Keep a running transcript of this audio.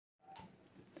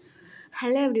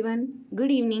Hello everyone,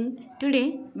 good evening.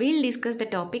 Today we'll discuss the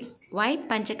topic why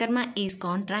Panchakarma is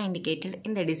contraindicated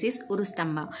in the disease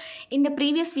Urusthamba. In the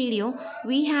previous video,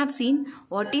 we have seen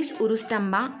what is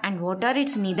Urusthamba and what are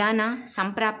its Nidana,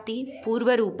 Samprapti,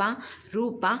 Purva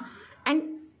Rupa and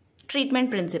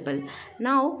treatment principle.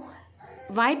 Now,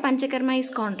 why Panchakarma is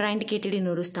contraindicated in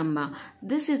Urusthamba?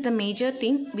 This is the major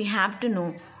thing we have to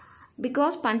know.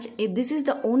 Because this is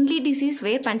the only disease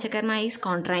where Panchakarma is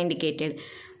contraindicated.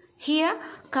 Here,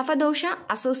 Kapha dosha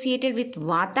associated with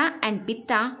Vata and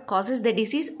Pitta causes the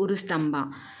disease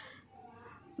Urusthamba.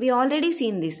 We already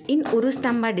seen this. In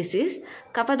Urusthamba disease,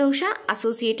 Kapha dosha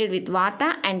associated with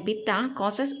Vata and Pitta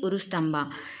causes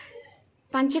Urusthamba.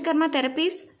 Panchakarma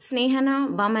therapies, Snehana,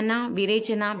 Vamana,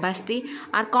 Virechana, Basti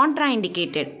are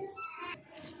contraindicated.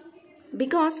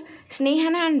 Because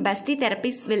Snehana and Basti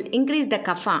therapies will increase the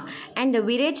Kapha and the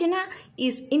Virechana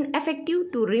is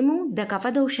ineffective to remove the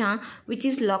Kapha dosha which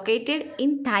is located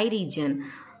in thigh region.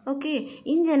 Okay,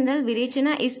 in general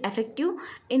Virechana is effective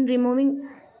in removing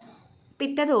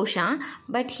Pitta dosha,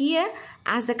 but here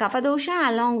as the Kapha dosha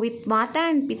along with Vata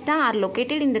and Pitta are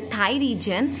located in the thigh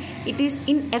region, it is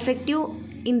ineffective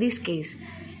in this case.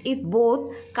 If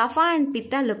both Kapha and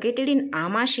Pitta located in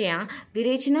Amashaya,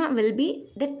 Virechana will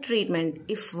be the treatment.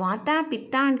 If Vata,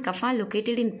 Pitta and Kapha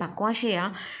located in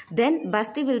Pakwashaya, then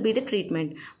Basti will be the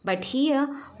treatment. But here,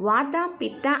 Vata,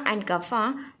 Pitta and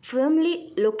Kapha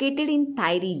firmly located in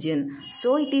thigh region.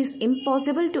 So it is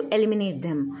impossible to eliminate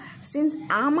them. Since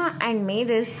Ama and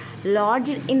Medas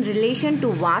lodged in relation to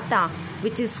Vata,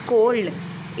 which is cold,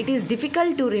 it is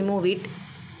difficult to remove it.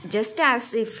 Just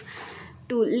as if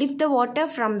to lift the water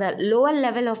from the lower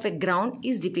level of a ground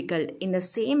is difficult. In the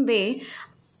same way,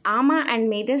 Ama and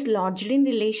Medas lodged in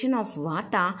relation of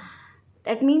Vata,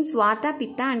 that means Vata,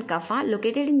 Pitta and Kapha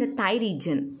located in the thigh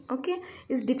region, okay,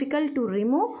 is difficult to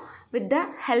remove with the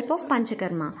help of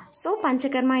Panchakarma. So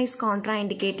Panchakarma is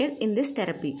contraindicated in this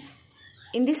therapy,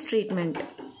 in this treatment.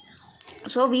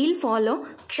 So we will follow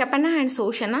Kshapana and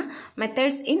Soshana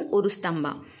methods in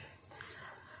Urusthamba.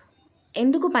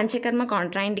 ఎందుకు panchakarma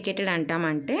contraindicated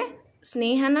అంటామంటే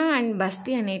స్నేహన and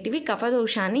బస్తి అనేటివి కఫ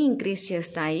దోషాన్ని increase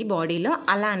చేస్తాయి బాడీలో.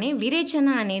 అలానే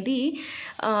విరేచన అనేది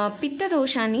పిత్త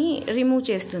దోషాన్ని remove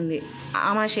చేస్తుంది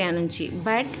ఆమాశయ నుంచి.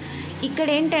 బట్ ఇక్కడ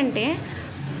ఏంటంటే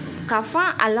కఫ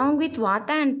అలాంగ్ విత్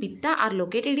వాత అండ్ పిత్త ఆర్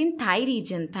లొకేటెడ్ ఇన్ థై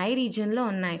రీజన్లో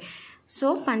ఉన్నాయి. So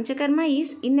panchakarma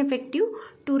is ineffective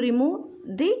to remove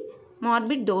the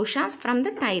morbid doshas from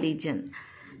the thigh region.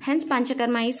 Hence,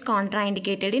 Panchakarma is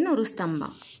contraindicated in Urusthamba.